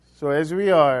So as we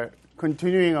are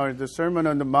continuing the Sermon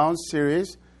on the Mount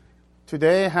series,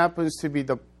 today happens to be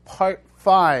the part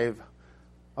 5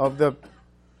 of the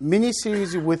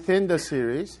mini-series within the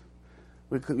series.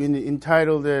 We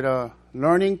entitled it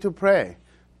Learning to Pray,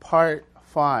 part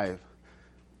 5,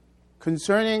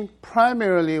 concerning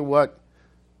primarily what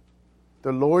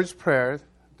the Lord's Prayer,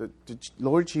 the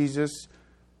Lord Jesus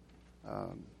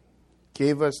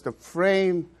gave us the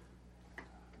frame,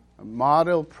 a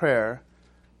model prayer,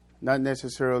 not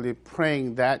necessarily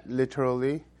praying that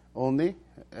literally only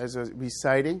as a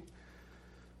reciting,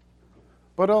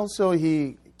 but also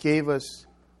He gave us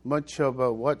much of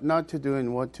what not to do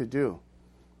and what to do.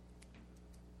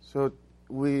 So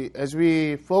as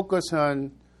we focus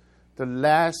on the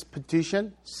last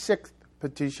petition, 6th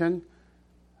petition,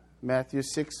 Matthew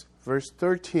 6, verse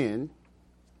 13,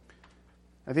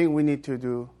 I think we need to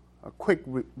do a quick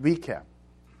recap.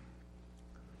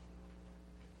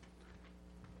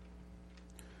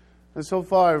 And so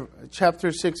far,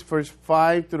 chapter 6, verse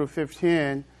 5 through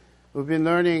 15, we've been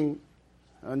learning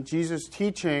on Jesus'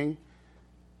 teaching,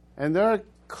 and there are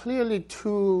clearly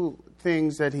two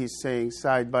things that He's saying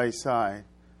side by side.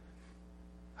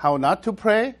 How not to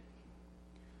pray,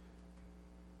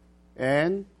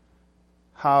 and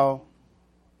how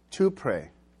to pray.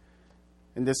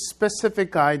 And the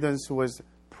specific guidance was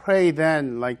pray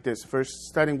then like this.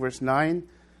 Starting verse 9,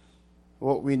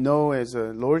 what we know as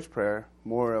a Lord's Prayer,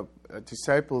 more of a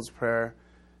disciples' prayer,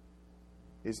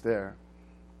 is there.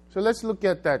 So let's look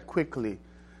at that quickly.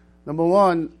 Number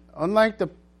one, unlike the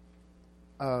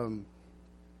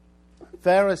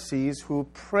Pharisees who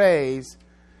praise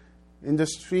in the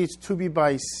streets to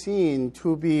be seen,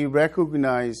 to be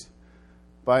recognized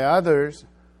by others,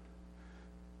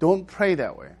 don't pray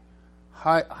that way.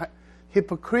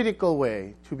 Hypocritical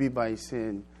way to be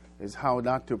seen is how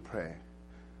not to pray.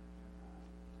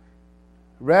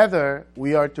 Rather,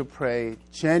 we are to pray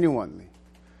genuinely,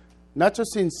 not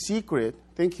just in secret,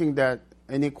 thinking that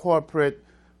any corporate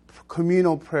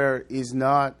communal prayer is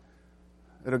not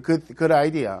a good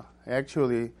idea.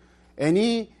 Actually,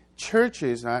 any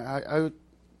churches, I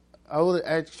would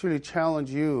actually challenge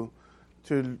you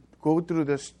to go through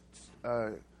this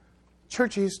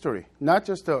church history, not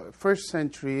just the first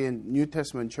century in New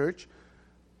Testament church,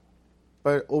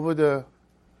 but over the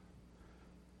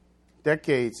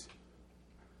decades.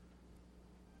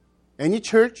 Any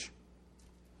church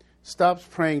stops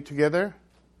praying together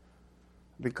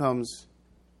becomes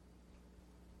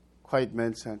quite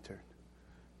man-centered.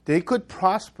 They could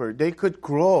prosper, they could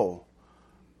grow,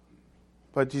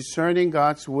 but discerning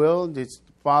God's will,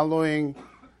 following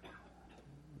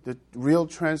the real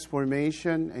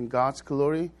transformation and God's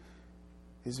glory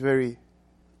is very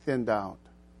thinned out.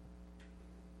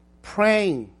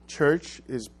 Praying church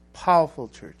is powerful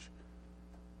church.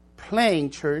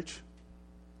 Playing church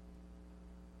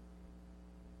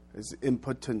is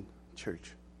impotent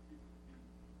church.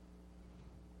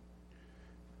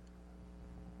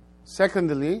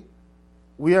 Secondly,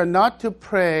 we are not to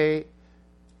pray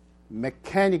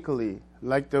mechanically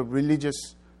like the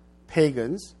religious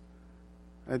pagans,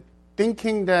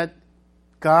 thinking that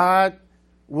God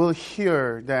will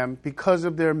hear them because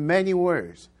of their many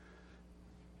words.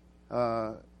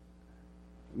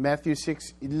 Matthew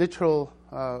 6 literal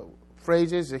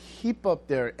phrases heap up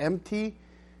their empty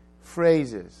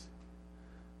phrases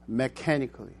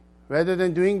mechanically. Rather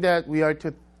than doing that, we are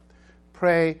to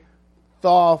pray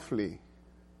thoughtfully.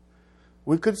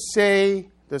 We could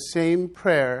say the same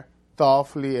prayer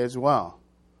thoughtfully as well.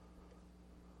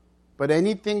 But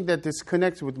anything that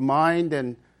disconnects with mind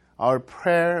and our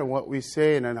prayer and what we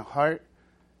say in our heart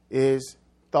is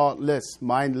thoughtless,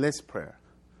 mindless prayer.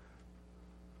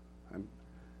 And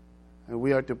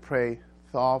we are to pray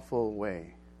thoughtful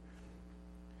way.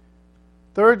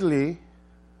 Thirdly,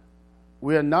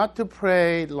 we are not to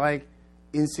pray like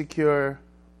insecure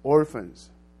orphans.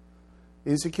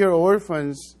 Insecure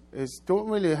orphans don't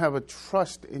really have a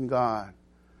trust in God,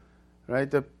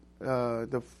 right? The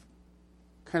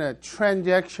kind of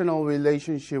transactional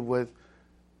relationship with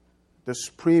the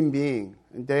Supreme Being,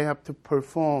 and they have to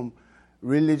perform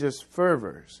religious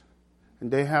fervors, and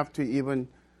they have to even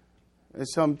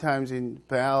sometimes in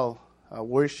Baal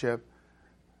worship,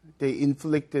 they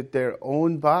inflicted their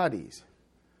own bodies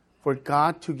for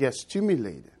God to get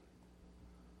stimulated.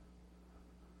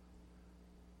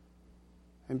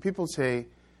 And people say,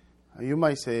 you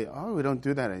might say, oh, we don't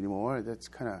do that anymore. That's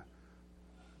kind of,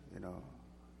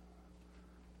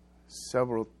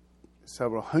 several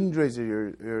hundreds of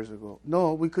years ago.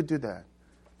 No, we could do that.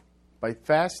 By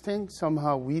fasting,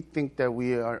 somehow we think that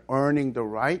we are earning the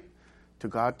right to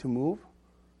God to move.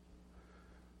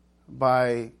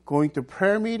 by going to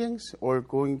prayer meetings or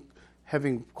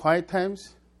having quiet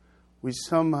times, we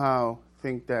somehow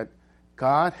think that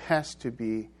God has to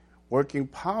be working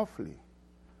powerfully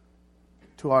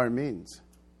to our means.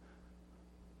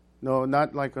 No,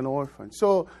 not like an orphan.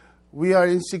 So we are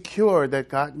insecure that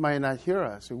God might not hear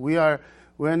us. We're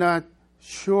not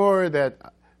sure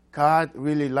that God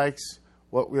really likes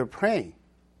what we're praying.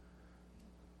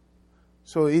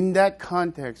 So in that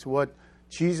context, what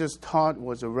Jesus taught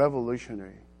was a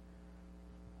revolutionary.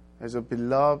 As a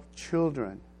beloved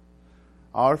children,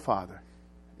 our Father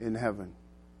in heaven,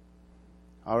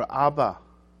 our Abba,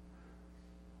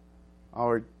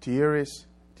 our dearest,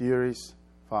 dearest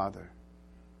Father.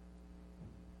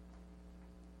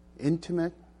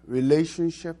 Intimate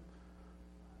relationship.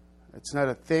 It's not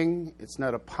a thing, it's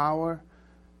not a power.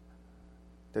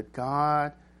 That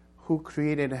God, who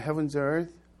created the heavens and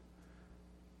earth,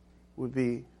 would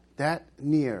be that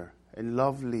near and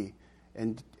lovely,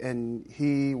 and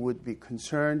He would be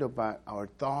concerned about our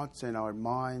thoughts and our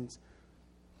minds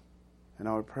and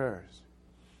our prayers.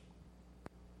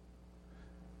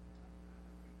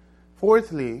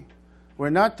 Fourthly, we're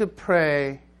not to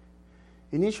pray.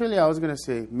 Initially, I was going to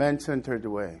say man-centered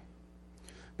way.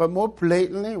 But more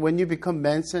blatantly, when you become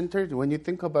man-centered, when you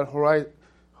think about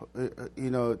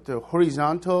the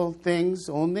horizontal things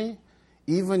only,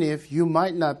 even if you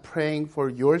might not praying for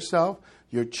yourself,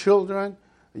 your children,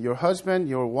 your husband,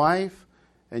 your wife,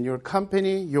 and your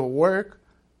company, your work,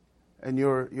 and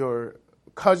your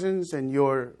cousins and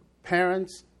your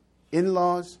parents,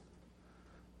 in-laws,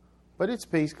 but it's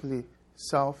basically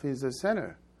self is the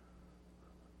center.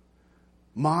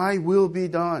 My will be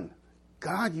done.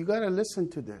 God, you got to listen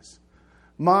to this.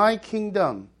 My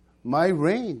kingdom, my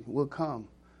reign will come.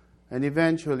 And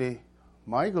eventually,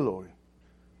 my glory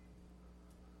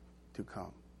to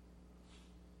come.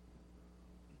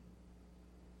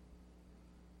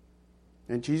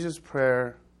 And Jesus'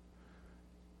 prayer,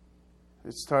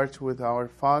 it starts with our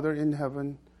Father in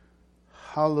heaven,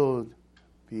 hallowed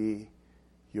be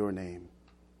your name.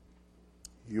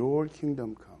 Your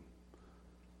kingdom come.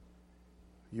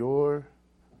 Your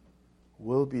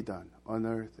will be done on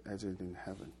earth as it is in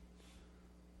heaven.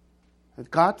 And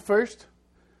God first,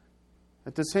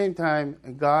 at the same time,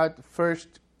 God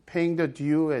first paying the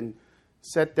due and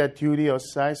set that duty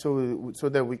aside so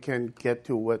that we can get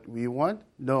to what we want?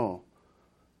 No.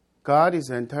 God is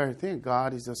the entire thing.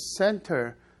 God is the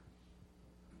center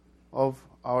of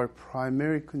our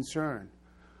primary concern.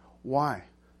 Why?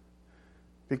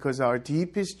 Because our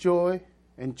deepest joy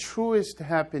and truest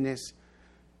happiness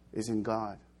is in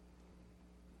God.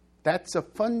 That's a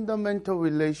fundamental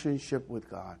relationship with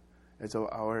God as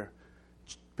our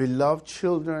beloved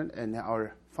children and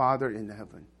our Father in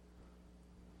heaven.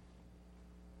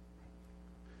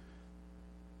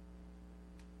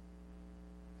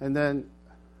 And then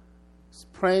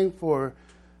praying for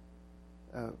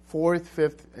 4th,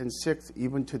 5th, and 6th,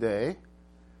 even today.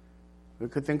 We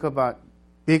could think about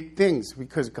big things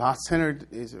because God-centered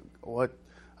is what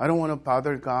I don't want to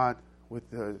bother God with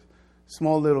the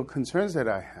small little concerns that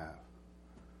I have.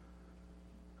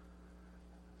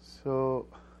 So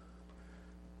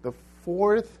the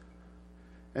 4th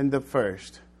and the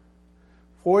 1st.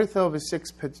 4th of the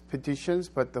 6 petitions,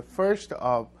 but the 1st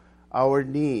of our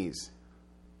needs.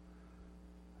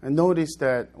 And notice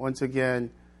that, once again,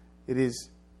 it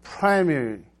is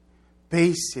primary,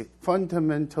 basic,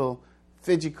 fundamental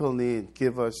physical need.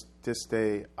 Give us this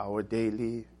day our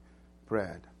daily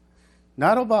bread.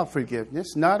 Not about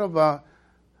forgiveness, not about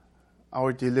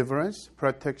our deliverance,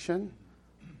 protection,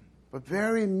 but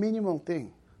very minimal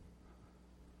thing.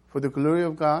 For the glory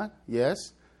of God,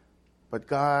 yes, but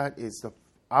God is the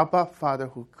Abba Father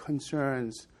who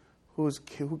concerns,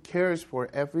 who cares for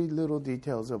every little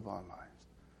details of our lives.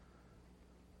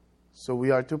 So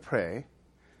we are to pray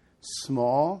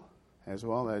small as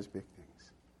well as big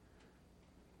things.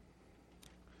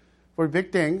 For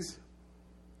big things,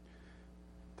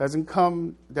 doesn't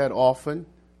come that often.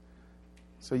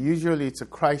 So usually it's a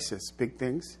crisis, big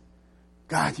things.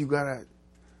 God, you got to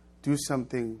do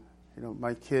something. You know,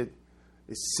 my kid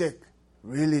is sick,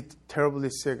 really terribly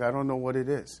sick. I don't know what it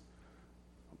is.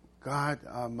 God,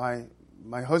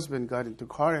 my husband got into a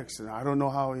car accident. I don't know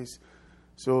how he's...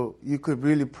 So you could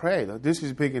really pray. This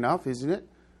is big enough, isn't it?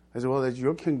 As well as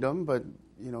your kingdom, but,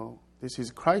 this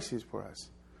is a crisis for us.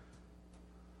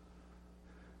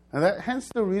 And hence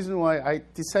the reason why I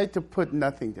decided to put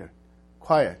nothing there.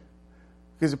 Quiet.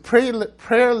 Because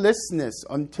prayerlessness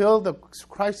until the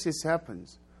crisis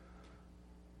happens.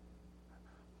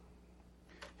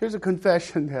 Here's a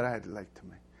confession that I'd like to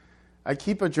make. I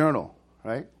keep a journal,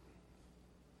 right?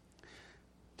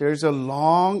 there's a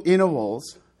long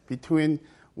intervals between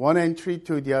one entry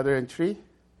to the other entry.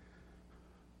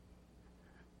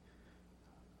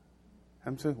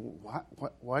 I'm saying,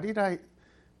 why did I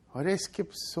skip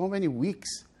so many weeks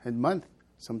and months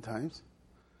sometimes?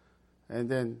 And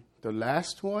then the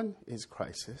last one is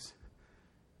crisis.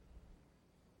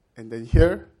 And then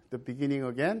here, the beginning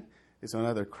again, is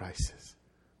another crisis.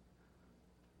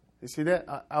 You see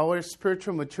that? Our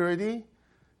spiritual maturity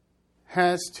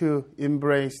has to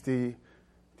embrace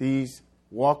these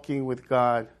walking with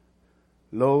God,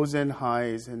 lows and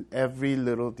highs, and every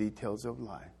little details of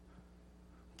life.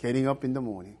 Getting up in the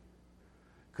morning.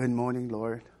 Good morning,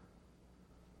 Lord.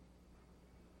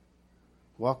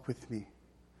 Walk with me.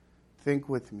 Think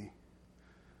with me.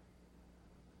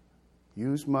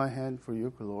 Use my hand for your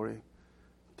glory.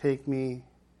 Take me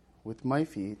with my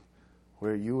feet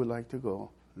where you would like to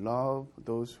go. Love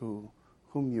those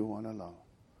whom you want to love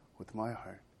with my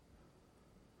heart.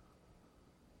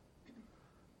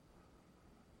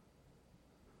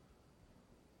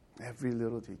 Every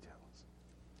little details.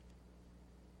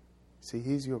 See,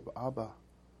 he's your Abba.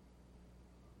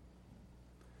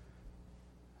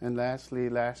 And lastly,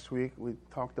 last week we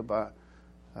talked about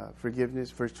forgiveness,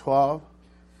 verse 12.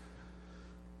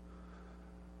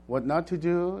 What not to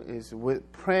do is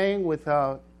praying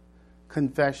without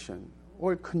confession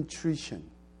or contrition.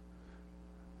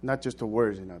 Not just the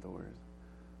words, in other words.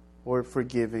 Or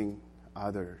forgiving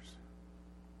others.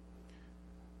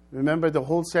 Remember, the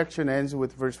whole section ends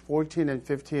with verse 14 and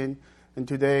 15. And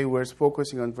today we're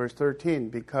focusing on verse 13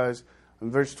 because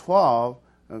in verse 12,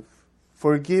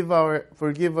 forgive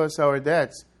us our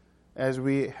debts as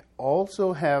we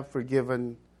also have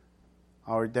forgiven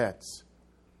our debts.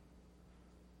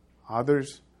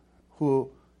 Others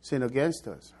who sin against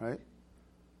us, right?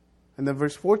 And then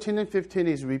verse 14 and 15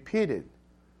 is repeated,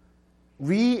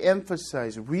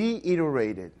 re-emphasized,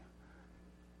 reiterated,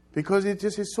 because it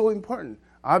just is so important.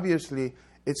 Obviously,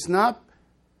 it's not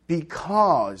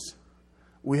because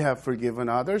we have forgiven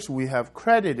others, we have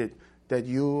credited that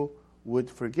you would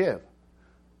forgive.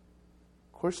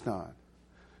 Of course not.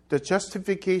 The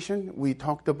justification, we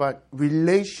talked about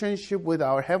relationship with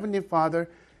our Heavenly Father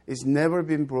is never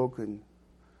been broken.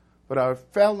 But our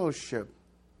fellowship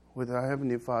with our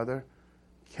Heavenly Father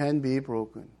can be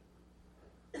broken.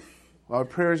 Our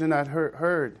prayers are not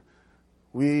heard.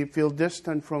 We feel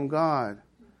distant from God.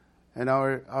 And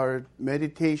our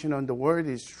meditation on the Word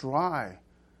is dry.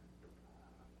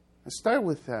 And start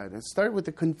with that. And start with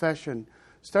the confession.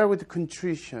 Start with the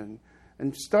contrition.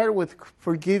 And start with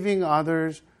forgiving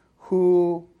others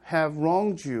who have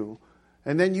wronged you.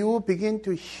 And then you will begin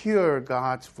to hear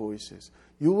God's voices.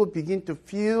 You will begin to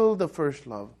feel the first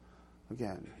love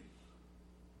again.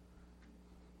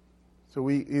 So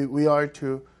we are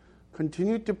to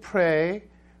continue to pray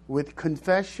with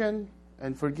confession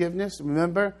and forgiveness.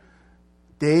 Remember,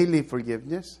 daily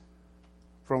forgiveness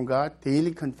from God,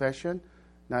 daily confession,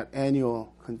 not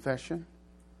annual confession.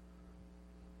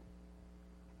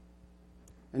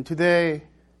 And today,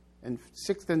 and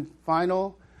sixth and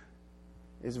final,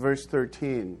 is verse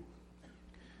 13.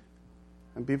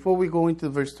 And before we go into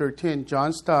verse 13,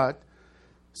 John Stott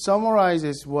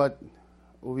summarizes what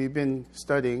we've been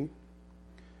studying.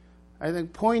 I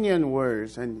think poignant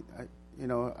words, and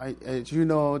as you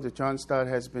know, that John Stott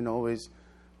has been always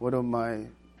one of my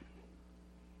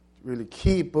really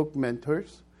key book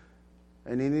mentors.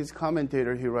 And in his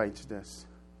commentator, he writes this: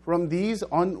 from these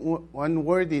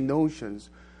unworthy notions,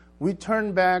 we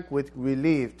turn back with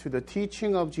relief to the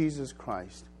teaching of Jesus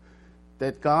Christ,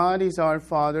 that God is our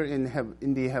Father in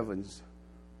the heavens.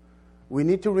 We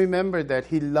need to remember that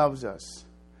He loves us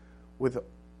with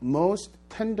most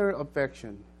tender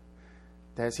affection,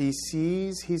 that He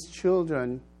sees His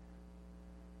children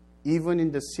even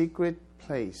in the secret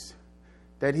place,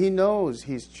 that He knows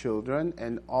His children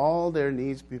and all their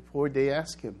needs before they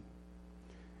ask Him,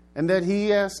 and that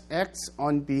He acts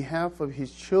on behalf of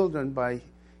His children by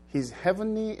His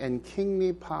heavenly and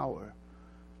kingly power.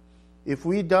 If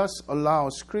we thus allow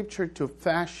Scripture to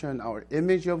fashion our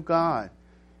image of God,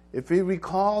 if we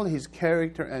recall His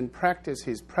character and practice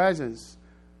His presence,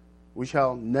 we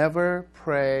shall never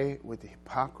pray with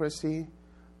hypocrisy,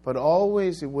 but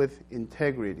always with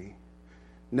integrity,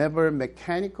 never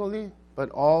mechanically, but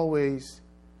always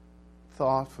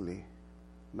thoughtfully,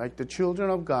 like the children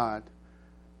of God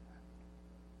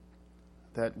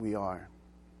that we are.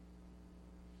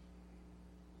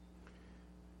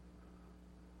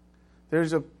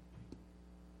 There's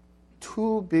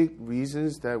two big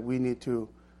reasons that we need to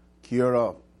gear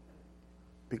up,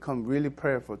 become really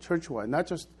prayerful, church-wide, not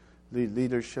just the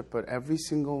leadership, but every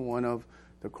single one of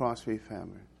the Crossway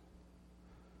family.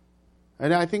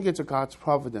 And I think it's a God's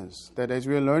providence that as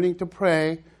we are learning to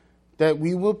pray, that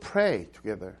we will pray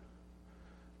together.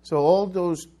 So all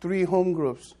those 3 home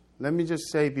groups, let me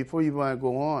just say before you want to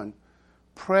go on,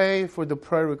 pray for the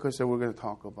prayer requests that we're going to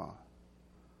talk about.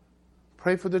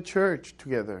 Pray for the church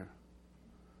together.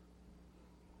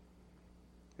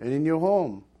 And in your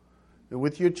home, and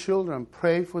with your children,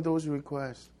 pray for those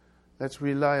requests. Let's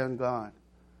rely on God.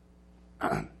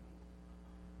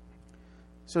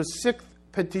 So 6th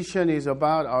petition is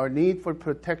about our need for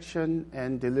protection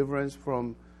and deliverance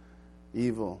from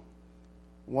evil.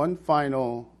 One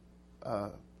final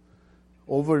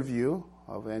overview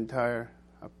of the entire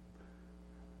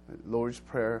Lord's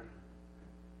Prayer,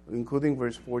 including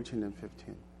verse 14 and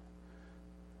 15.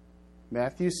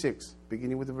 Matthew 6,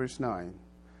 beginning with verse 9.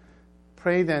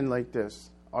 Pray then like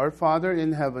this: Our Father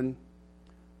in heaven,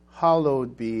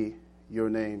 hallowed be your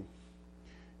name.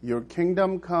 Your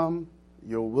kingdom come,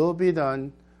 your will be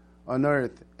done on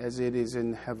earth as it is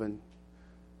in heaven.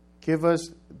 Give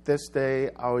us this day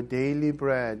our daily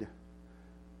bread,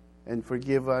 and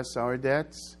forgive us our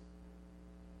debts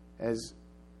as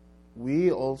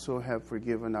we also have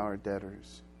forgiven our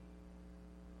debtors.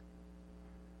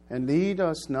 And lead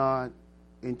us not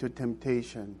into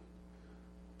temptation,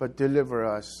 but deliver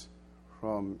us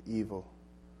from evil.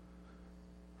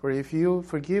 For if you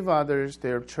forgive others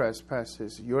their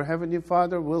trespasses, your heavenly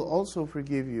Father will also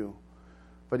forgive you.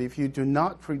 But if you do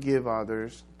not forgive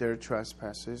others their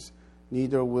trespasses,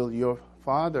 neither will your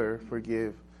Father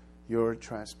forgive your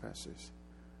trespasses.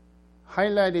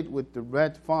 Highlighted with the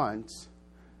red fonts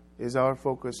is our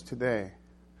focus today.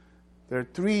 There are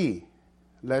 3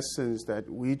 lessons that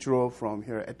we draw from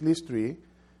here, at least 3.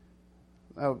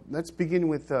 Let's begin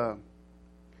with the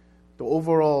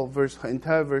overall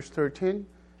entire verse 13,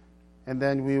 and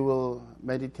then we will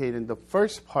meditate in the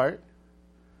first part,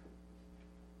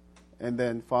 and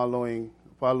then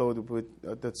followed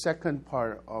with the second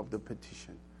part of the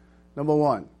petition. Number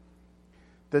 1,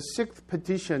 the 6th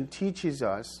petition teaches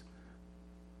us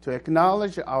to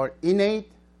acknowledge our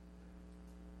innate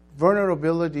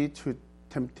vulnerability to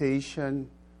temptation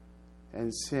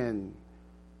and sin.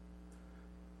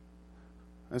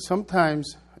 And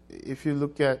sometimes, if you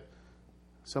look at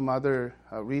some other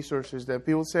resources, that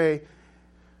people say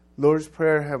Lord's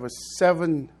Prayer have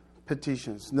 7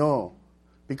 petitions. No,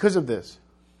 because of this.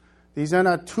 These are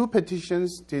not 2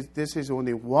 petitions. This is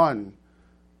only 1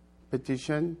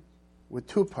 petition with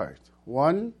 2 parts.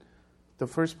 1, the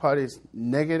first part is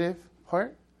negative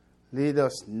part, lead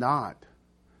us not.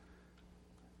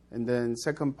 And then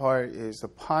second part is the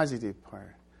positive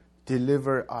part,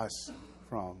 deliver us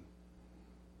from.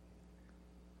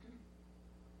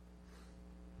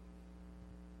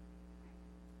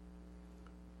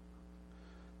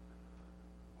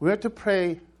 We have to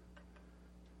pray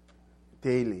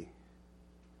daily,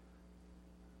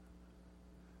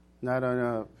 not on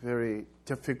a very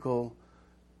difficult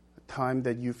time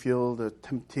that you feel the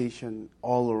temptation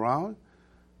all around,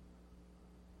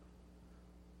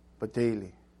 but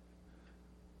daily.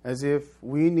 As if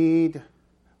we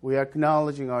are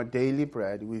acknowledging our daily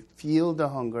bread. We feel the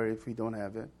hunger if we don't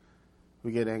have it.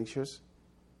 We get anxious.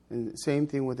 And same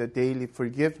thing with the daily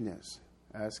forgiveness,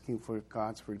 asking for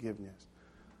God's forgiveness.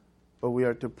 But we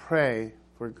are to pray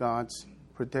for God's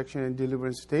protection and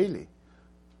deliverance daily.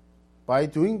 By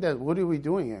doing that, what are we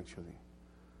doing actually?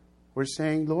 We're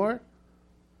saying, Lord,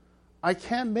 I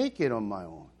can't make it on my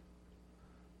own.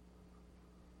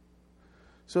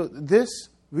 So this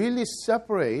really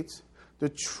separates the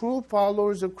true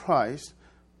followers of Christ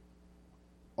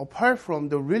apart from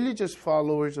the religious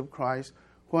followers of Christ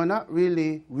who are not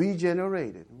really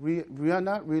regenerated. We are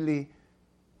not really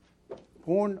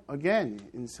born again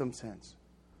in some sense.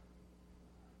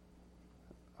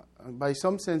 By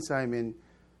some sense, I mean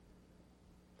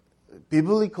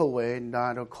biblical way,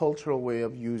 not a cultural way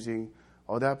of using,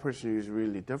 oh, that person is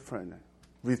really different,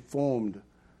 reformed.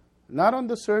 Not on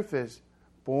the surface,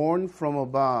 born from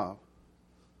above.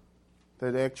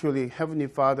 That actually Heavenly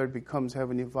Father becomes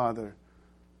Heavenly Father.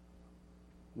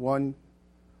 One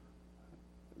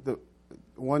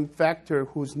factor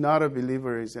who's not a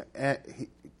believer is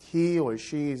he or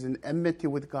she is in enmity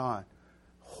with God,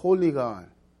 holy God,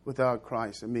 without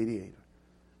Christ, a mediator.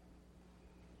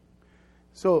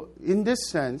 So, in this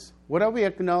sense, what are we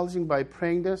acknowledging by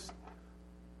praying this?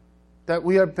 That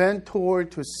we are bent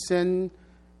toward to sin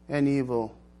and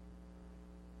evil.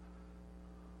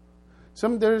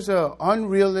 There's a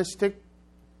unrealistic,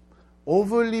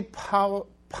 overly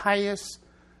pious,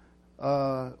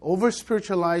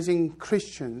 over-spiritualizing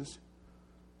Christians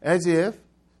as if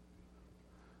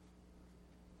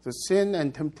the sin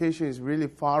and temptation is really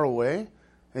far away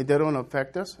and they don't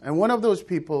affect us. And one of those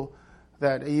people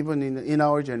that even in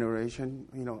our generation,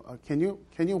 can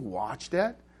you watch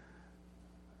that?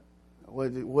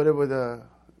 Whatever the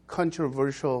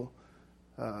controversial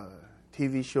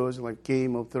TV shows like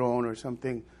Game of Thrones or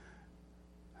something.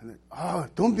 And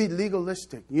don't be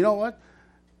legalistic. You know what?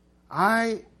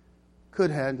 I could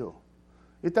handle.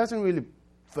 It doesn't really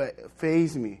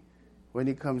faze me when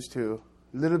it comes to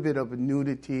a little bit of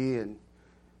nudity and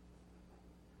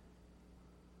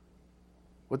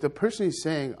what the person is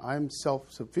saying. I'm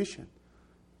self-sufficient.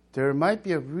 There might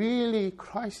be a really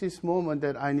crisis moment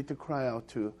that I need to cry out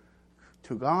to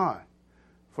God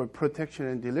for protection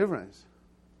and deliverance.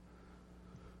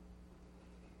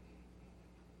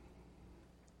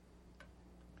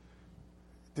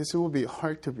 This will be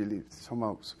hard to believe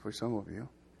for some of you.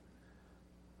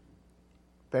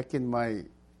 Back in my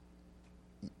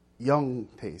young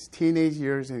days, teenage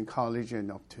years in college and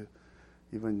up to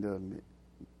even the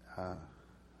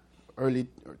early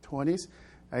 20s,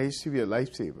 I used to be a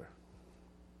lifesaver.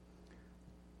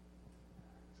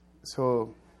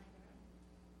 So,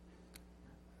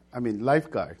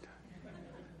 lifeguard.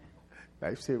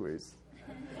 Lifesaver is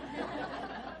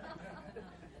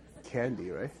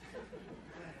candy, right?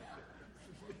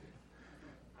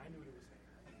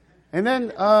 And then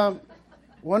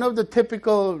one of the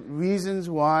typical reasons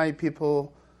why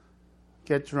people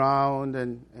get drowned,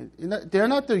 and they're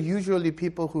not the usually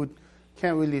people who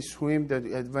can't really swim,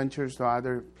 the adventures to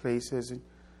other places.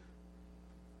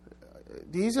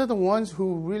 These are the ones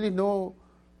who really know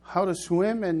how to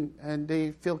swim, and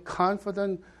they feel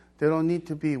confident. They don't need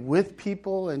to be with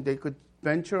people, and they could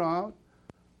venture out.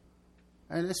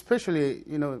 And especially,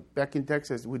 back in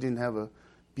Texas, we didn't have a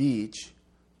beach.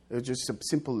 It was just a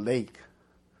simple lake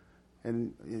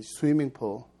and a swimming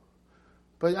pool.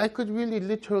 But I could really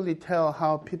literally tell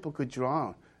how people could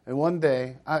drown. And one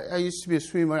day, I used to be a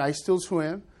swimmer. I still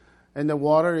swim. And the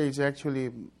water is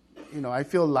actually, I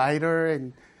feel lighter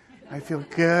and I feel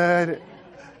good.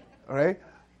 All right?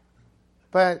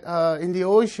 But in the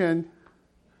ocean,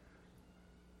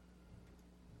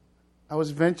 I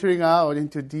was venturing out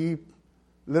into deep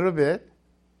a little bit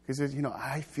because,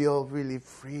 I feel really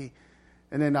free.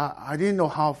 And then I didn't know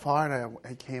how far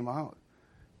I came out.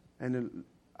 And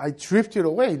I drifted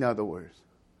away, in other words.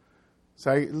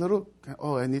 So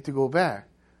I need to go back.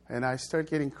 And I start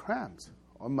getting cramps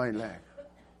on my leg.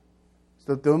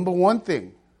 So the number one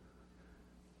thing,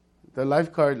 the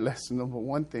lifeguard lesson, number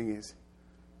one thing is,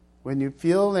 when you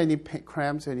feel any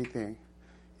cramps, anything,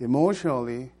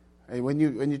 emotionally, and when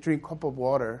you drink a cup of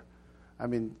water,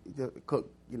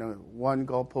 one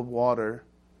gulp of water,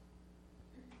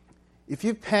 if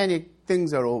you panic,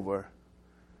 things are over.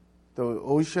 The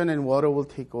ocean and water will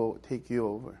take you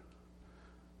over.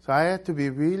 So I had to be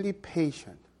really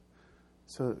patient.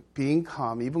 So being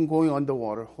calm, even going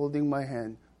underwater, holding my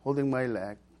hand, holding my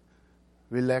leg,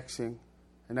 relaxing,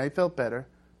 and I felt better.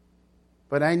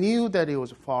 But I knew that it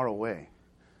was far away.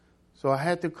 So I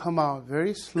had to come out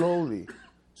very slowly,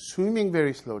 swimming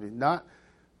very slowly, not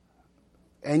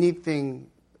anything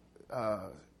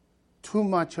too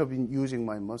much of using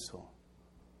my muscle.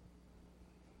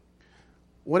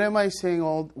 What am I saying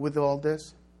with all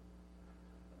this?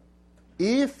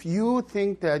 If you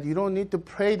think that you don't need to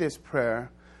pray this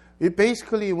prayer, it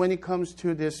basically, when it comes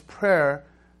to this prayer,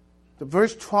 the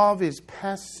verse 12 is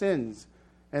past sins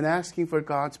and asking for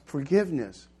God's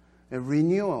forgiveness and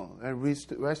renewal and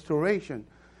restoration.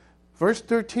 Verse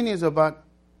 13 is about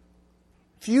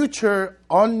future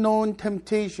unknown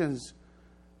temptations.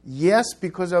 Yes,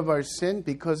 because of our sin,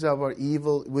 because of our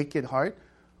evil, wicked heart,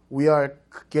 we are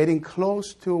getting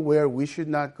close to where we should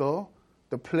not go.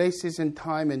 The places and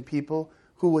time and people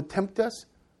who would tempt us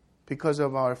because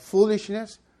of our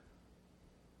foolishness.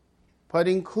 But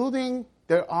including,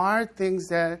 there are things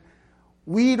that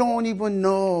we don't even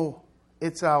know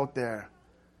it's out there.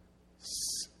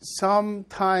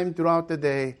 Sometime throughout the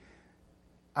day,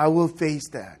 I will face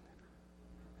that.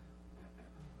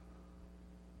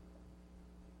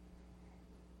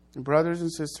 Brothers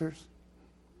and sisters,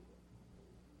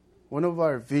 one of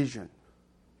our vision,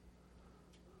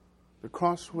 the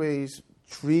Crossways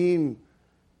dream,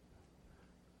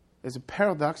 is a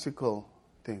paradoxical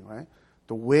thing, right?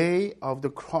 The way of the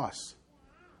cross.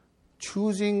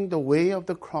 Choosing the way of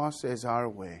the cross as our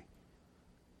way.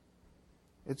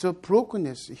 It's a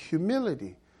brokenness, a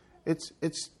humility. It's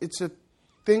a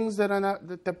things that are not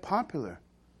that popular.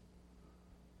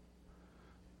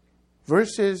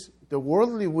 Versus the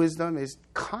worldly wisdom is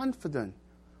confident.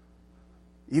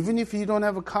 Even if you don't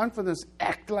have a confidence,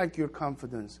 act like your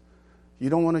confidence. You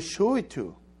don't want to show it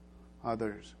to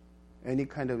others. Any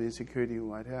kind of insecurity you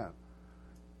might have.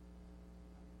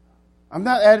 I'm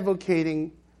not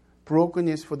advocating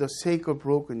brokenness for the sake of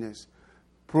brokenness.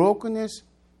 Brokenness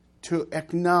to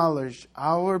acknowledge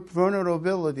our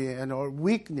vulnerability and our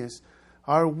weakness,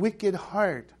 our wicked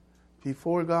heart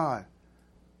before God.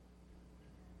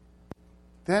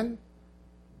 Then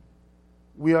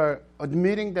we are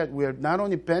admitting that we are not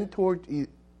only bent toward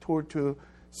to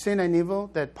sin and evil,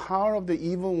 that power of the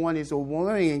evil one is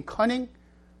overwhelming and cunning.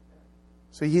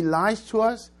 So he lies to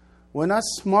us. We're not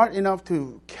smart enough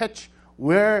to catch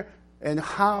where and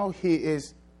how he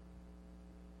is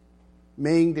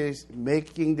making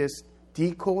this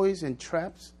decoys and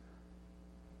traps.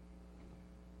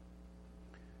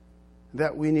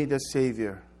 That we need a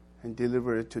Savior and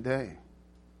deliverer today.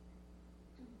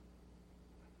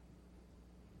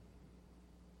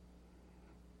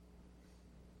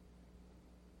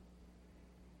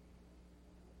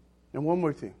 And one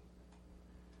more thing.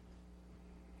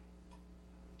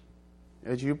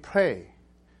 As you pray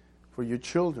for your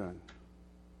children,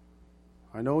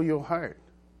 I know your heart.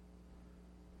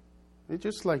 It's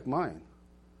just like mine.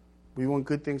 We want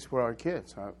good things for our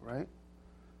kids, right?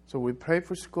 So we pray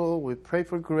for school, we pray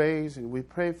for grades, and we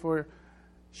pray for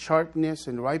sharpness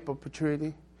and ripe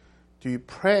opportunity. Do you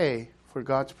pray for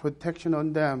God's protection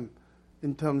on them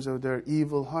in terms of their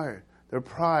evil heart, their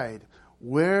pride,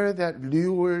 where that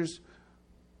lures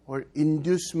or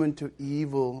inducement to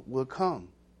evil will come?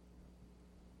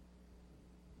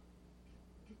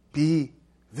 Be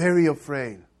very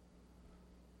afraid.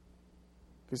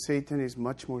 Because Satan is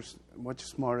much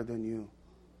smarter than you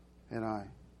and I.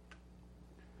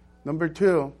 Number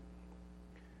 2,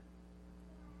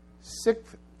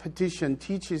 sixth petition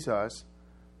teaches us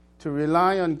to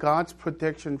rely on God's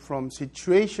protection from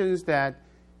situations that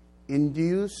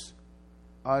induce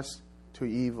us to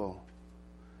evil.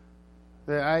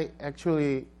 I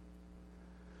actually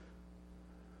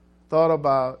thought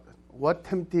about what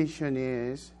temptation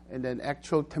is, and then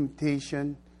actual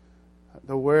temptation.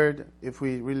 The word, if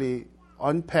we really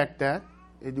unpack that,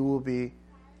 it will be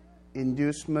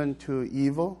inducement to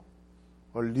evil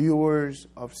or lures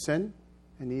of sin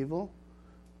and evil.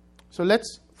 So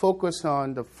let's focus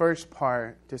on the first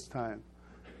part this time.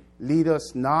 Lead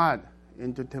us not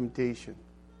into temptation.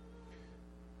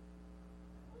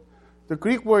 The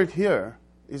Greek word here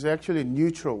is actually a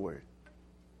neutral word.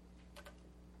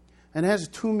 And has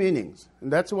 2 meanings. And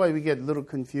that's why we get a little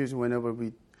confused whenever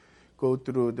we go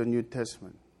through the New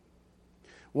Testament.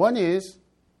 One is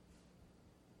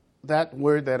that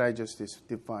word that I just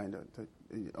defined, the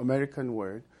American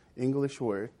word, English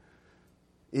word,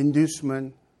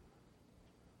 inducement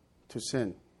to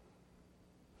sin.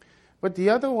 But the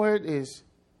other word is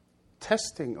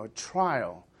testing or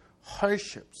trial,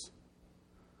 hardships.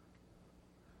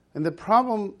 And the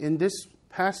problem in this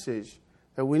passage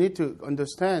that we need to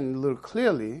understand a little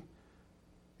clearly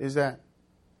is that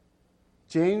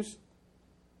James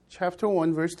chapter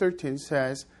 1 verse 13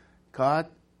 says, God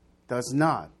does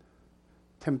not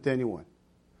tempt anyone.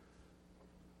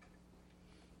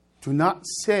 Do not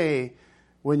say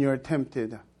when you're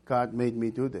tempted, God made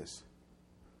me do this.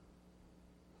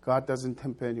 God doesn't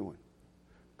tempt anyone.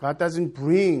 God doesn't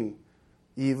bring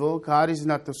evil. God is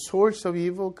not the source of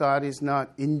evil. God is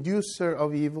not inducer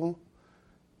of evil.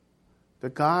 The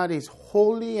God is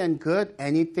holy and good.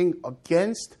 Anything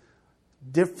against,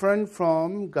 different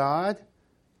from God,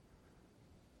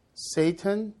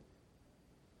 Satan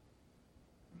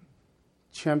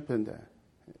championed that.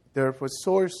 Therefore,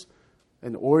 source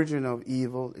and origin of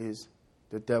evil is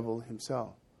the devil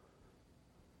himself.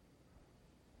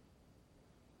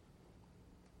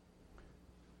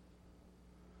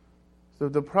 So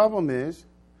the problem is,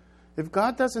 if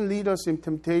God doesn't lead us in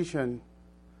temptation,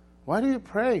 why do you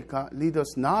pray, God, lead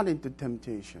us not into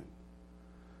temptation?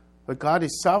 But God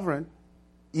is sovereign.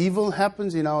 Evil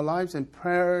happens in our lives and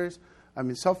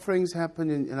sufferings happen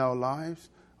in our lives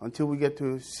until we get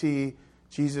to see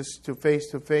Jesus to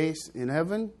face in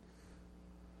heaven.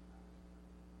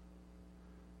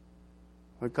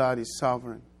 But God is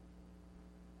sovereign.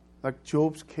 Like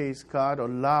Job's case, God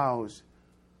allows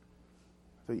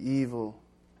the evil.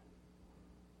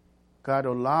 God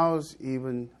allows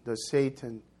even the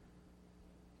Satan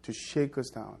to shake us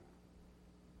down.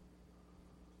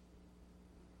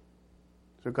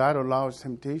 So God allows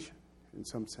temptation in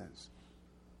some sense.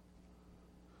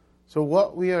 So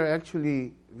what we are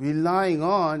actually relying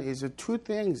on is 2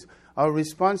 things. Our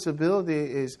responsibility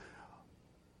is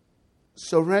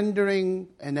surrendering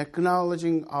and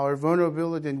acknowledging our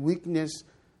vulnerability and weakness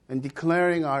and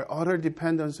declaring our utter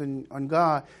dependence on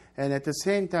God. And at the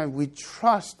same time, we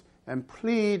trust and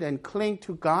plead and cling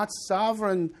to God's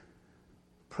sovereign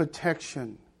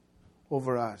protection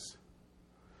over us.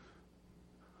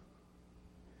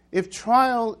 If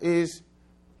trial is,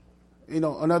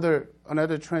 another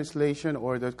translation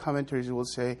or the commentaries will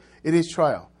say it is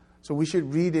trial. So we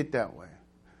should read it that way.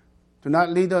 Do not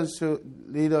lead us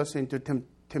into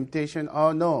temptation.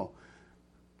 Oh no.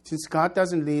 Since God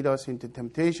doesn't lead us into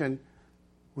temptation,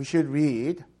 we should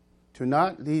read, do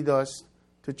not lead us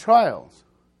to trials.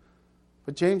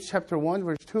 But James chapter 1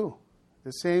 verse 2,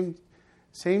 the same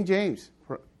James,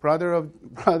 brother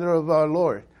of our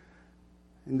Lord.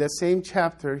 In that same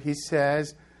chapter, he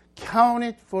says, count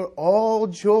it for all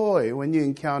joy when you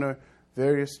encounter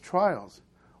various trials.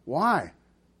 Why?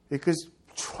 Because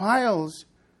trials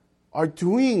are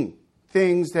doing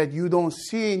things that you don't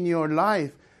see in your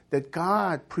life, that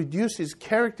God produces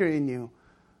character in you.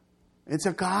 It's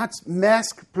a God's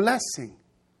masked blessing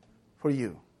for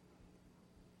you.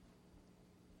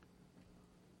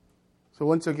 So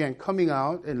once again, coming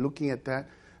out and looking at that,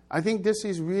 I think this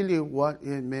is really what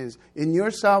it means. In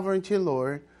your sovereignty,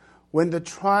 Lord, when the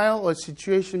trial or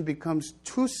situation becomes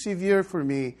too severe for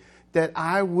me, that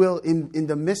I will, in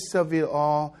the midst of it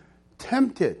all,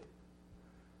 tempted,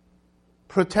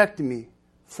 protect me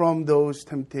from those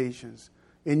temptations.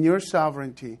 In your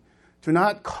sovereignty, do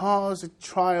not cause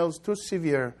trials too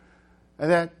severe, and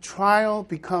that trial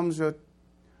becomes an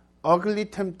ugly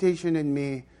temptation in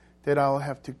me that I'll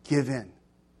have to give in.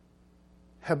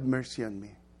 Have mercy on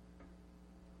me.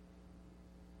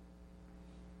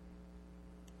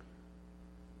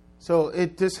 So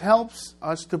this helps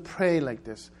us to pray like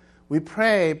this. We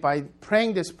pray by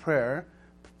praying this prayer,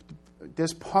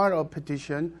 this part of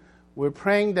petition, we're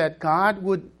praying that God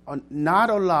would not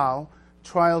allow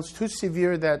trials too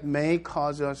severe that may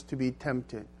cause us to be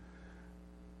tempted.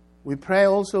 We pray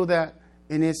also that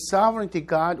in His sovereignty,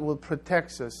 God will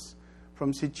protect us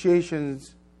from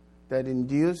situations that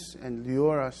induce and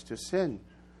lure us to sin.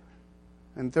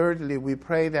 And thirdly, we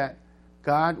pray that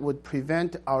God would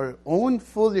prevent our own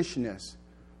foolishness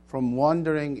from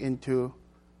wandering into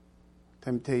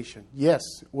temptation. Yes,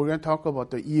 we're going to talk about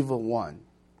the evil one,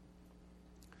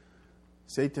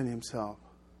 Satan himself.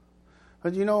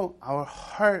 But our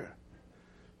heart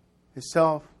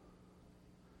itself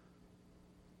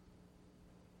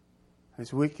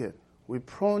is wicked. We're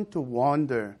prone to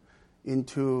wander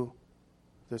into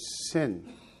the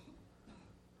sin.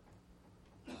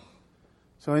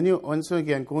 So once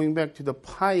again, going back to the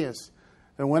pious,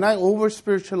 and when I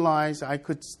over-spiritualize, I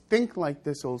could think like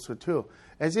this also too.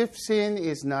 As if sin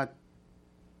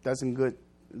doesn't good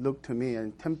look to me,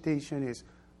 and temptation is,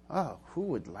 who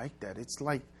would like that? It's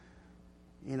like,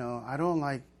 I don't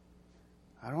like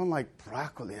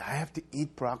broccoli. I have to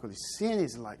eat broccoli. Sin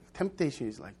is like, temptation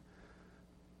is like.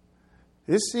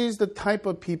 This is the type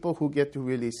of people who get to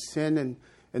really sin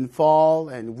and fall,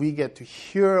 and we get to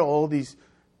hear all these,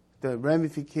 the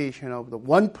ramification of the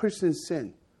one person's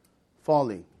sin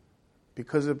falling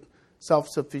because of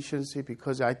self-sufficiency,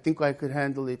 because I think I could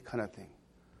handle it kind of thing.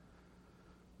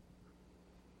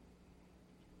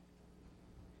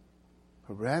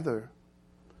 But rather,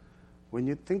 when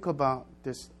you think about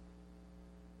this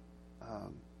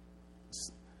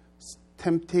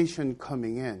temptation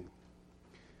coming in,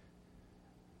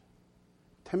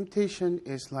 temptation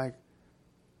is like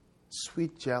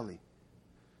sweet jelly.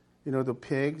 The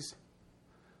pigs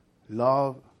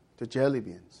love the jelly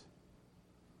beans.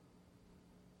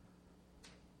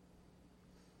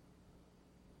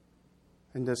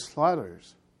 And the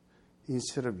slaughters,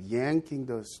 instead of yanking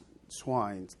those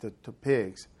swines, the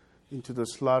pigs, into the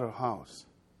slaughterhouse,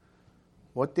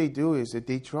 what they do is that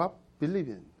they drop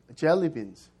jelly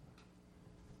beans.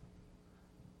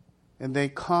 And they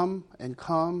come and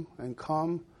come and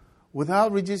come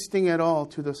without resisting at all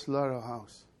to the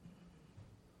slaughterhouse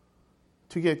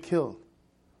to get killed.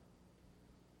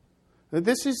 Now,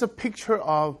 this is a picture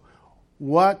of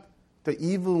what the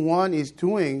evil one is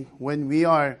doing when we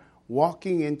are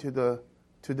walking into the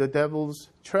devil's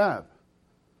trap.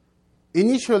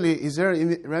 Initially, is there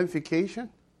a ramification?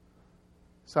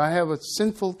 So I have a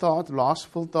sinful thought,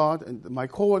 lustful thought, and my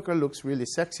coworker looks really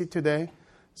sexy today,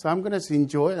 so I'm going to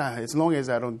enjoy it as long as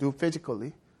I don't do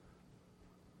physically.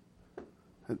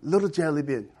 A little jelly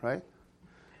bean, right?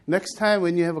 Next time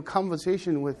when you have a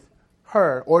conversation with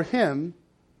her or him,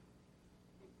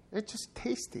 it's just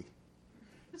tasty.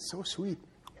 It's so sweet.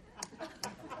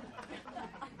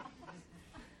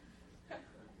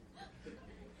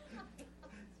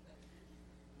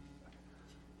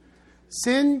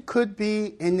 Sin could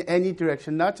be in any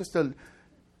direction, not just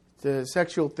the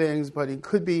sexual things, but it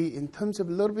could be in terms of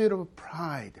a little bit of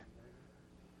pride,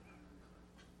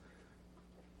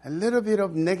 a little bit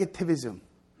of negativism,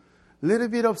 a little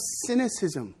bit of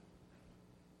cynicism.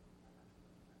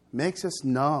 Makes us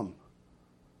numb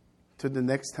to the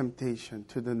next temptation,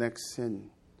 to the next sin.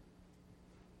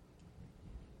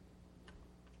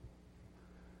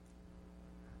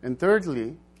 And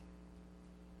thirdly,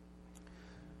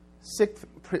 sixth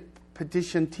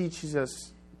petition teaches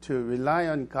us to rely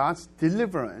on God's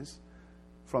deliverance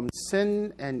from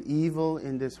sin and evil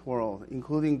in this world,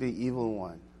 including the evil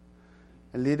one.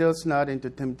 And lead us not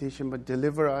into temptation, but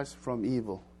deliver us from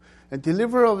evil. And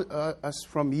deliver us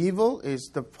from evil is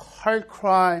the heart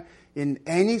cry in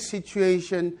any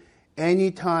situation,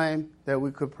 any time that we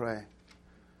could pray.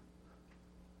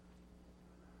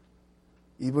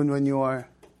 Even when you are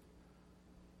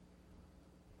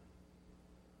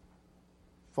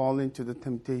fall into the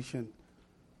temptation,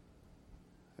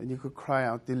 and you could cry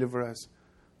out, deliver us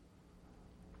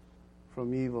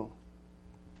from evil.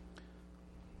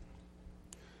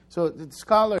 So the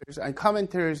scholars and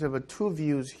commentators have two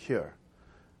views here.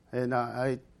 And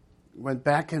I went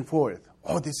back and forth.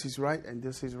 Oh, this is right and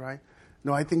this is right.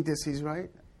 No, I think this is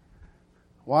right.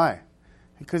 Why?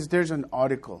 Because there's an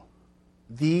article,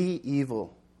 the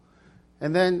evil.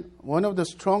 And then one of the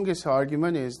strongest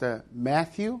argument is that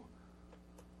Matthew,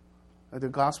 the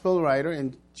gospel writer,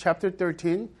 in chapter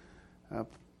 13,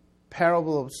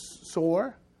 parable of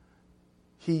sower,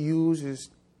 he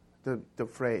uses the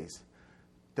phrase,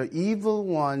 the evil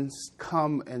ones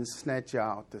come and snatch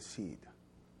out the seed.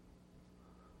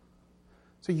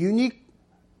 It's a unique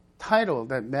title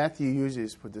that Matthew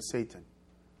uses for the Satan,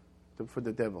 for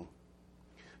the devil.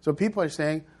 So people are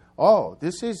saying, oh,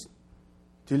 this is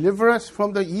deliver us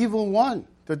from the evil one,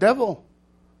 the devil.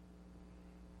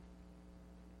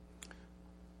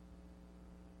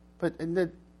 But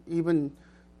even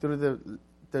through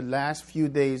the last few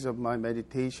days of my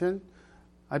meditation,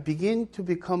 I begin to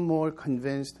become more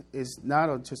convinced it's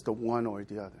not just the one or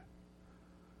the other.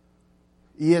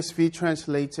 ESV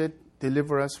translates it,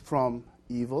 deliver us from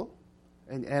evil.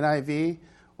 And NIV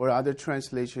or other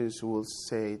translations will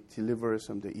say, deliver us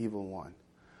from the evil one.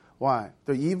 Why?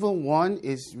 The evil one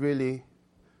is really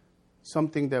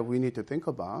something that we need to think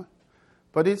about.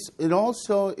 But it's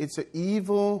the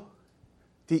evil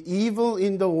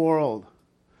in the world,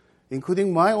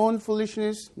 including my own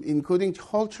foolishness, including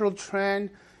cultural trend,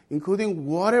 including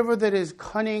whatever that is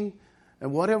cunning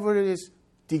and whatever it is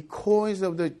decoys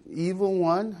of the evil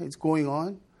one is going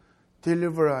on,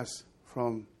 deliver us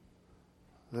from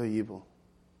the evil.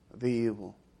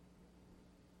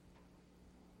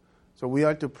 So we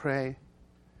are to pray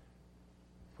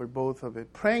for both of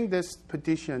it. Praying this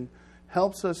petition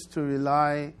helps us to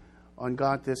rely on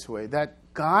God this way, that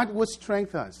God would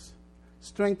strengthen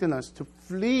us to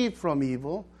flee from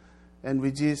evil and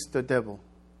resist the devil.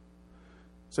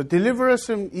 So deliver us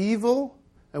from evil,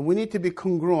 and we need to be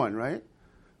congruent, right?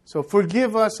 So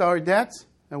forgive us our debts,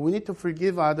 and we need to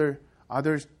forgive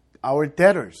others, our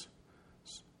debtors.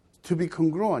 To be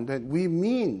congruent, that we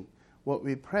mean what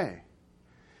we pray.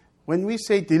 When we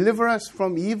say deliver us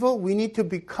from evil, we need to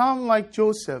become like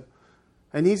Joseph.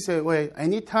 And he said, wait,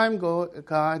 anytime,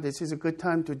 God, this is a good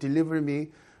time to deliver me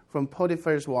from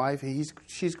Potiphar's wife.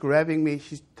 She's grabbing me.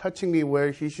 She's touching me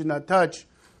where she should not touch.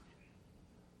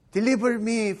 Deliver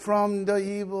me from the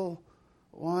evil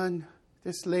one,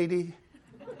 this lady.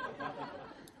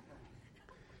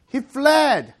 He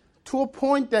fled to a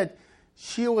point that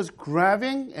she was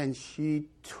grabbing and she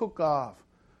took off.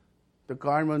 The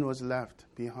garment was left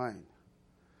behind.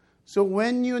 So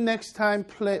when you next time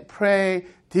pray,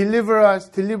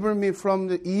 deliver me from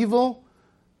the evil,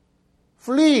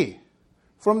 flee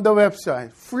from the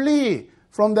website, flee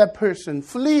from that person,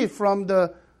 flee from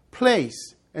the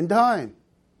place and time.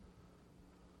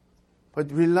 But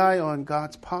rely on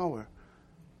God's power.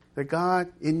 That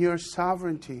God, in your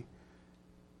sovereignty,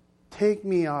 take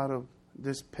me out of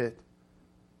this pit.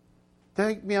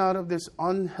 Take me out of this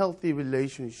unhealthy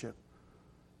relationship.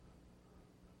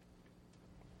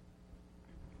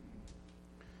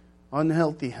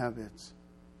 Unhealthy habits.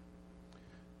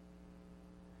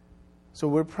 So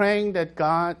we're praying that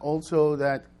God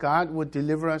would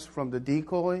deliver us from the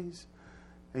decoys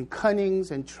and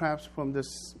cunnings and traps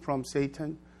from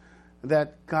Satan.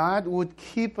 That God would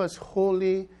keep us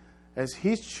holy as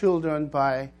His children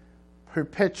by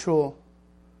perpetual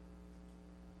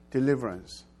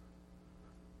deliverance.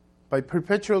 By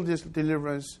perpetual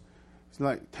deliverance, it's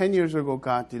like 10 years ago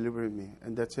God delivered me,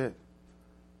 and that's it.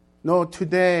 No,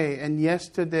 today and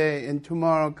yesterday and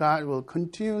tomorrow God will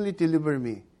continually deliver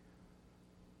me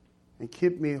and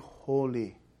keep me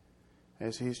holy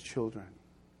as His children.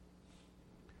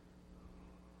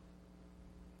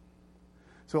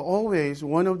 So always,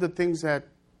 one of the things that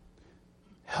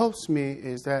helps me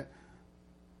is that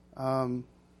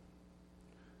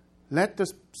Let the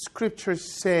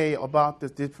scriptures say about the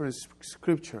different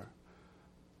scripture.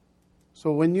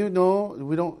 So when you know,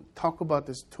 we don't talk about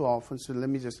this too often, so let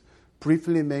me just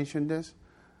briefly mention this.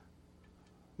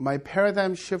 My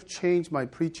paradigm shift changed my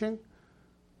preaching.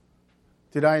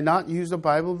 Did I not use the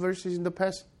Bible verses in the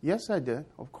past? Yes, I did,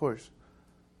 of course.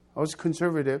 I was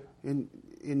conservative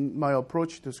in my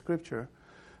approach to Scripture.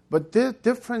 But the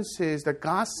difference is that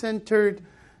God-centered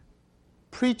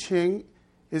preaching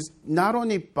is not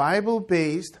only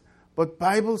Bible-based, but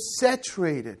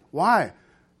Bible-saturated. Why?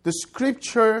 The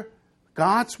Scripture,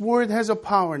 God's Word has a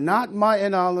power, not my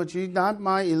analogy, not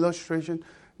my illustration,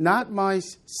 not my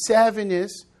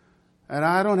savviness, and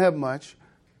I don't have much.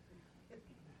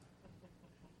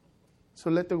 So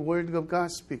let the Word of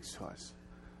God speak to us.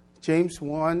 James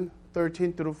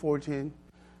 1:13-14.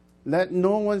 Let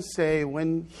no one say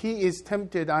when he is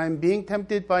tempted, I am being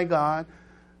tempted by God,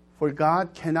 for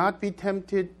God cannot be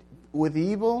tempted with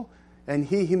evil, and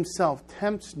he himself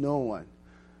tempts no one.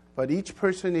 But each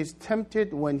person is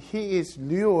tempted when he is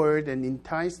lured and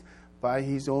enticed by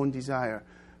his own desire.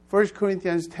 1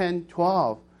 Corinthians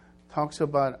 10:12 talks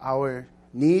about our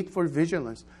need for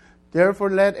vigilance. Therefore,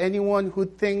 let anyone who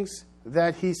thinks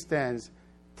that he stands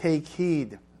take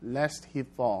heed lest he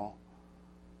fall.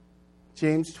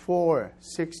 James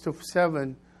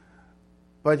 4:6-7.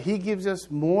 But he gives us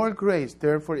more grace.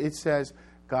 Therefore it says,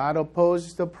 God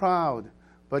opposes the proud,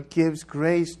 but gives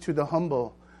grace to the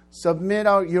humble. Submit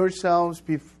yourselves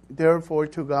therefore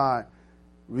to God.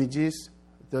 Resist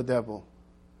the devil.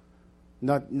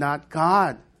 Not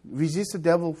God. Resist the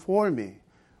devil for me.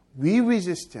 We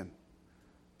resist him.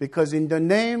 Because in the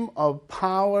name of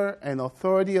power and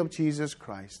authority of Jesus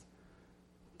Christ,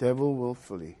 devil will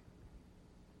flee.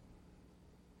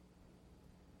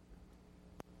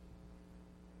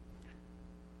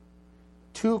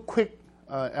 Two quick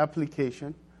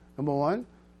application. Number one,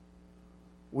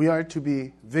 we are to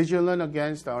be vigilant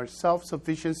against our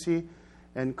self-sufficiency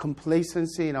and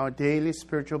complacency in our daily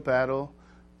spiritual battle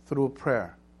through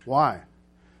prayer. Why?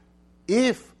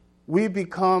 If we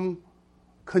become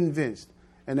convinced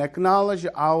and acknowledge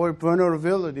our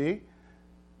vulnerability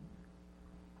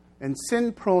and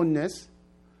sin proneness,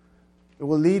 it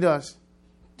will lead us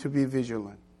to be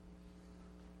vigilant.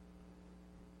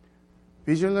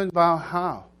 Vigilant about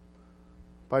how?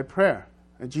 By prayer.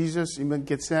 And Jesus, in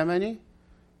Gethsemane,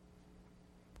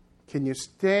 can you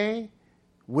stay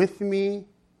with me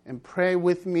and pray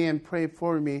with me and pray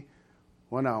for me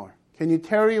 1 hour? Can you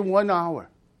tarry 1 hour?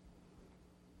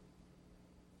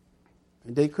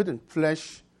 And they couldn't.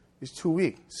 Flesh is too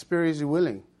weak. Spirit is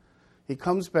willing. He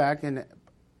comes back and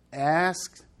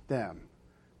asks them,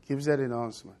 gives that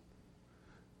announcement,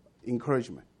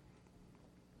 encouragement.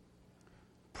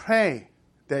 Pray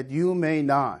that you may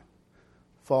not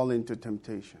fall into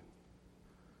temptation.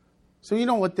 So you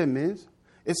know what that means?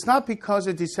 It's not because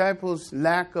the disciples'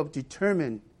 lack of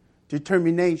determination,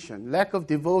 lack of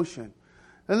devotion.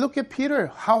 And look at Peter,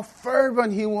 how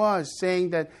fervent he was, saying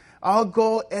that I'll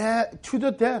go to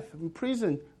the death in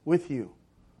prison with you.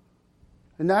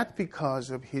 And not because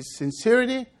of his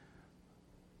sincerity,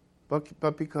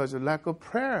 but because of lack of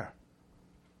prayer.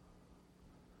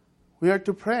 We are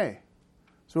to pray.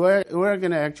 So we're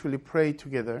going to actually pray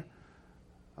together.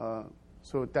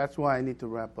 So that's why I need to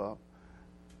wrap up.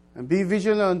 And be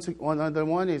vigilant. Another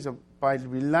one is by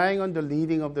relying on the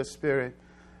leading of the Spirit.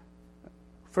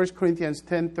 1 Corinthians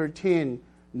 10:13.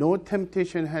 No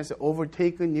temptation has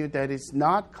overtaken you that is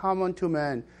not common to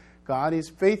man. God is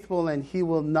faithful and he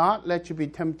will not let you be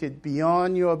tempted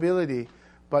beyond your ability.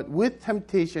 But with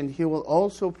temptation, he will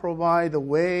also provide the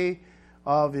way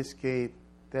of escape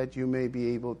that you may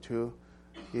be able to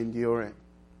endure it.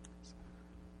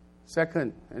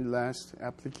 Second and last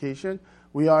application,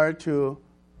 we are to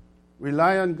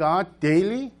rely on God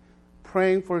daily,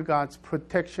 praying for God's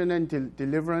protection and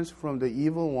deliverance from the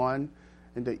evil one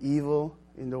and the evil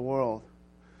in the world.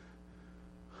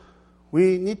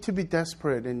 We need to be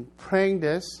desperate in praying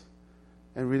this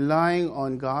and relying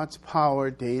on God's power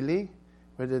daily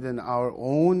rather than our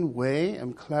own way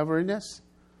and cleverness.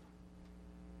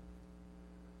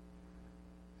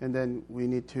 And then we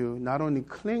need to not only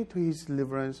cling to his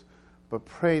deliverance, but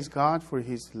praise God for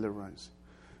his deliverance.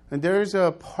 And there is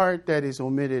a part that is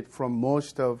omitted from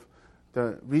most of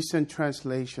the recent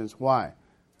translations. Why?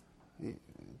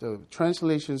 The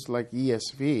translations like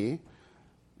ESV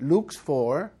looks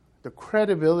for the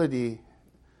credibility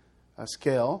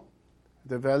scale,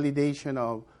 the validation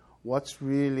of what's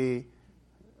really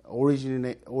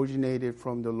originated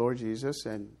from the Lord Jesus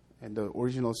and the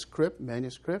original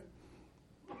manuscript,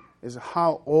 is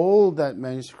how old that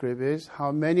manuscript is,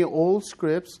 how many old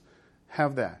scripts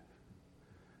have that.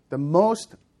 the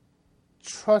most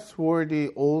trustworthy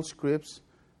old scripts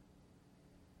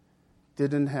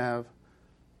didn't have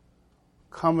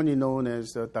commonly known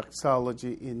as the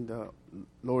doxology in the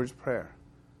Lord's Prayer.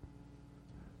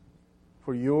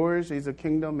 For yours is the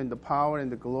kingdom and the power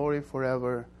and the glory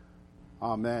forever.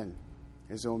 Amen.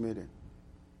 Is omitted.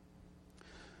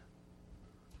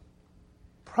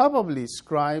 Probably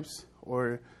scribes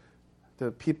or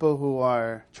the people who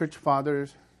are church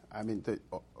fathers, the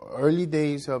early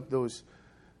days of those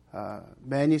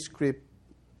manuscript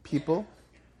people,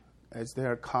 as they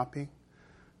are copying,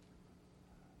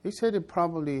 he said it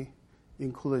probably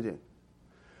included.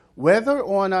 Whether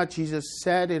or not Jesus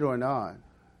said it or not,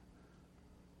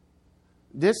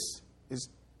 this is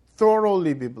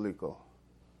thoroughly biblical,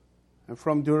 and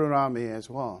from Deuteronomy as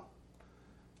well.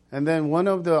 And then one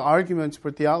of the arguments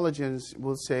for theologians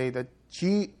will say that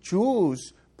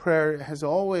Jews' prayer has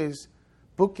always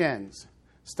bookends.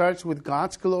 Starts with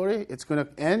God's glory, it's going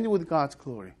to end with God's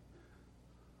glory.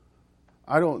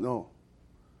 I don't know.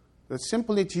 That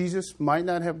simply Jesus might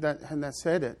not have not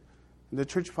said it, and the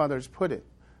church fathers put it.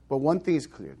 But one thing is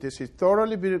clear. This is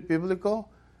thoroughly biblical,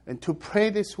 and to pray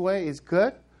this way is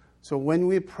good. So when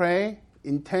we pray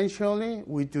intentionally,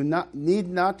 we do not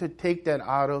need to take that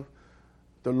out of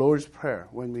the Lord's Prayer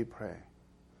when we pray.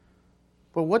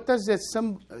 But what does that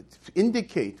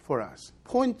indicate for us,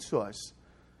 point to us?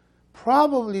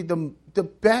 Probably the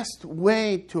best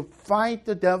way to fight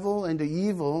the devil and the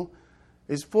evil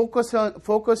is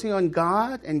focusing on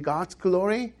God and God's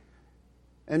glory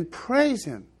and praise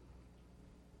Him.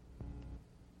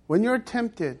 When you're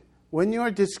tempted, when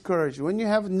you're discouraged, when you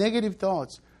have negative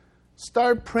thoughts,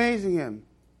 start praising Him.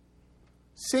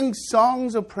 Sing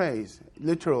songs of praise,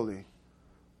 literally.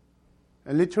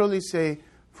 And literally say,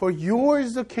 for yours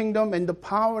is the kingdom and the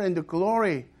power and the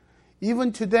glory.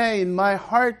 Even today, in my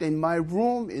heart, in my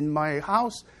room, in my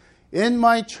house, in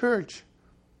my church.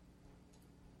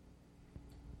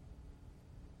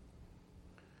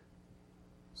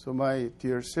 So my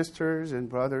dear sisters and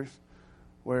brothers,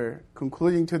 we're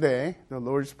concluding today the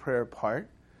Lord's Prayer part.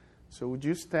 So would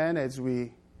you stand as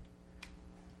we...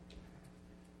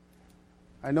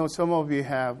 I know some of you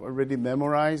have already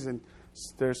memorized, and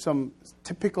there's some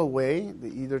typical way,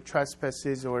 either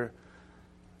trespasses or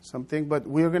something, but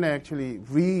we're going to actually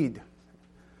read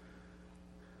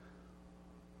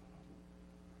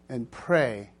and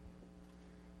pray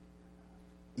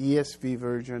ESV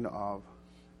version of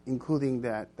including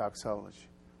that doxology.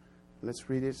 Let's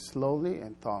read it slowly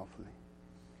and thoughtfully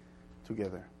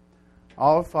together.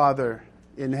 Our Father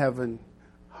in heaven,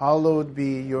 hallowed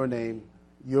be your name.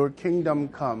 Your kingdom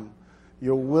come.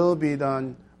 Your will be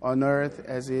done on earth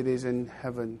as it is in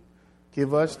heaven.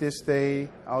 Give us this day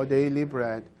our daily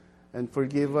bread, and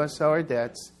forgive us our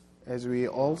debts as we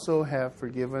also have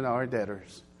forgiven our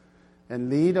debtors. And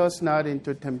lead us not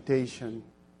into temptation,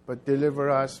 but deliver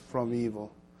us from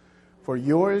evil. For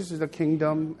yours is the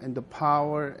kingdom and the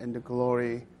power and the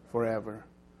glory forever.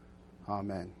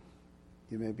 Amen.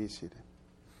 You may be seated.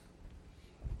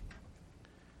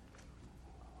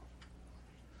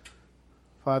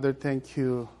 Father, thank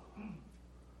you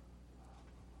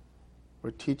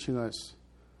for teaching us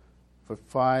for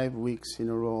 5 weeks in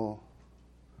a row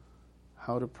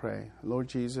how to pray. Lord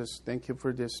Jesus, thank you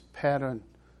for this pattern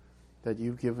that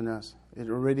you've given us. It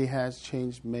already has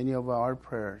changed many of our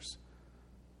prayers.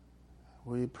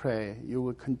 We pray you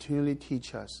will continually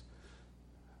teach us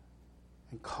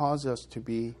and cause us to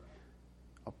be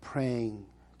a praying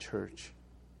church.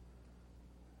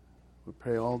 We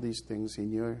pray all these things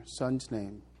in your Son's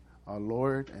name, our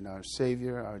Lord and our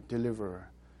Savior, our Deliverer,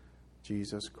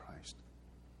 Jesus Christ.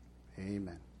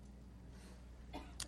 Amen.